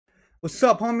What's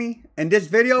up, homie? In this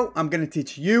video, I'm going to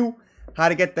teach you how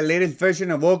to get the latest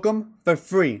version of Wilcom for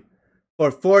free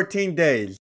for 14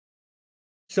 days.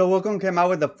 So Wilcom came out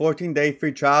with a 14-day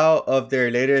free trial of their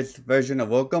latest version of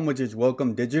Wilcom, which is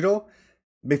Wilcom Digital.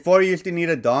 Before, you used to need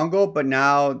a dongle, but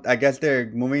now I guess they're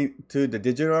moving to the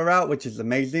digital route, which is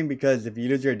amazing because if you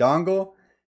lose your dongle,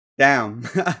 damn,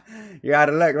 you're out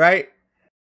of luck, right?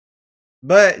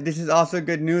 But this is also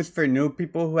good news for new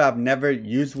people who have never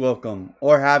used Wilcom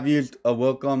or have used a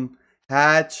Wilcom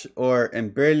Hatch or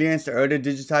Embrilliance or other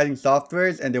digitizing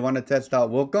softwares and they want to test out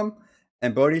Wilcom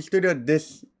and Embroidery Studio.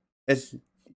 This is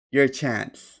your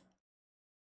chance.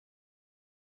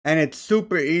 And it's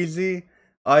super easy.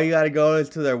 All you gotta go is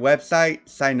to their website,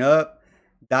 sign up,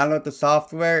 download the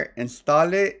software,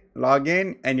 install it, log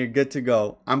in, and you're good to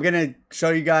go. I'm gonna show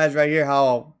you guys right here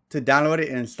how to download it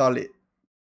and install it.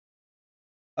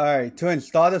 Alright, to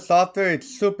install the software,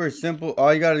 it's super simple.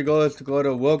 All you gotta go is to go to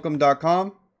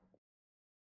wilcom.com.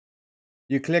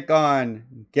 You click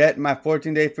on get my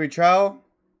 14-day free trial.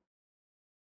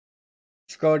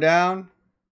 Scroll down.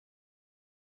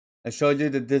 It shows you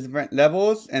the different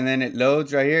levels and then it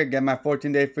loads right here. Get my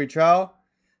 14-day free trial.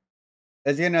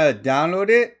 It's gonna download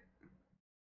it.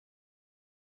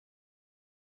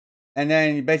 And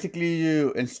then basically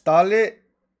you install it.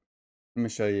 Let me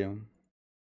show you.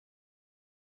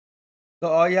 So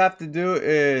all you have to do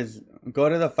is go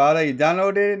to the file that you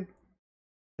downloaded,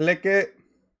 click it,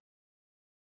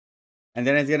 and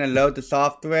then it's gonna load the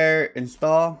software,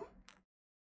 install.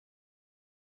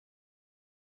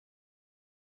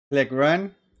 Click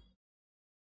run.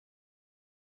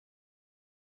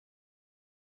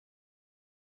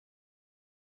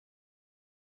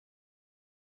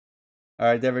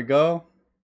 Alright, there we go.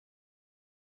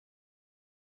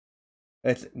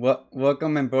 It's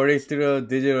Wilcom Embroidery Studio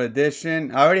Digital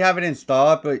Edition. I already have it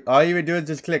installed, but all you would do is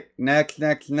just click next,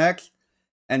 next, next,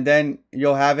 and then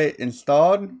you'll have it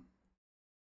installed. And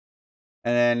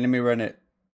then let me run it.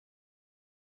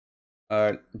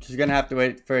 Alright, I'm just gonna have to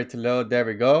wait for it to load. There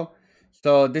we go.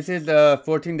 So this is a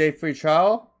 14-day free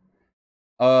trial.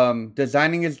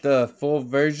 Designing is the full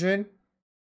version,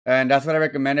 and that's what I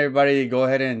recommend everybody go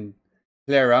ahead and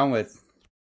play around with.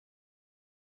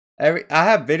 I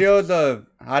have videos of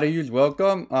how to use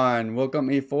Wilcom on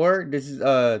Wilcom e4. This is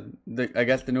I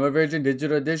guess the newer version,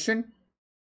 digital edition.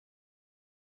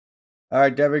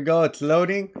 Alright, there we go. It's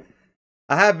loading.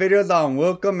 I have videos on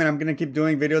Wilcom and I'm gonna keep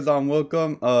doing videos on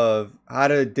Wilcom of how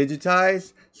to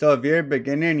digitize. So if you're a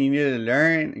beginner and you need to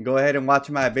learn, go ahead and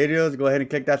watch my videos. Go ahead and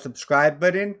click that subscribe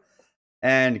button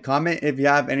and comment if you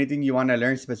have anything you want to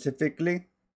learn specifically.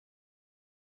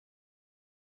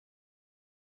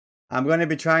 I'm going to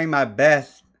be trying my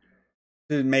best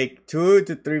to make 2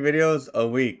 to 3 videos a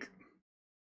week.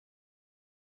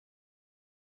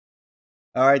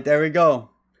 Alright, there we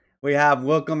go. We have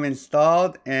Wilcom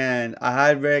installed and I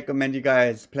highly recommend you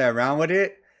guys play around with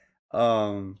it.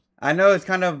 I know it's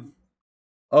kind of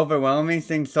overwhelming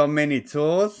seeing so many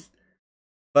tools,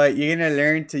 but you're going to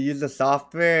learn to use the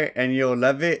software and you'll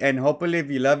love it. And hopefully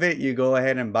if you love it, you go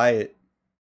ahead and buy it.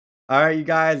 Alright, you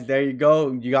guys, there you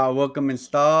go. You got Wilcom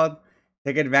installed.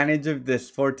 Take advantage of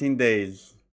this 14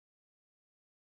 days.